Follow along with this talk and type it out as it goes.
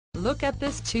Look at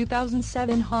this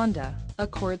 2007 Honda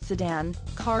Accord sedan.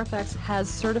 Carfax has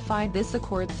certified this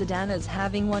Accord sedan as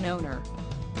having one owner.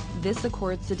 This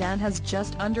Accord sedan has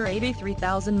just under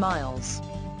 83,000 miles.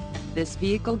 This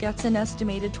vehicle gets an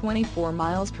estimated 24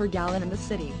 miles per gallon in the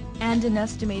city, and an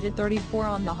estimated 34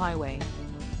 on the highway.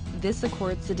 This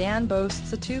Accord sedan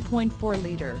boasts a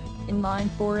 2.4-liter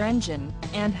inline-4 engine,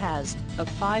 and has a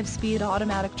 5-speed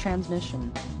automatic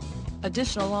transmission.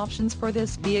 Additional options for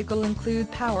this vehicle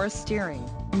include power steering,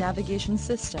 navigation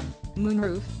system,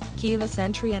 moonroof, keyless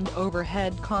entry and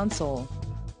overhead console.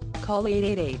 Call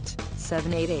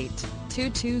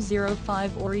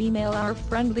 888-788-2205 or email our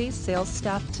friendly sales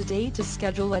staff today to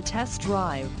schedule a test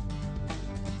drive.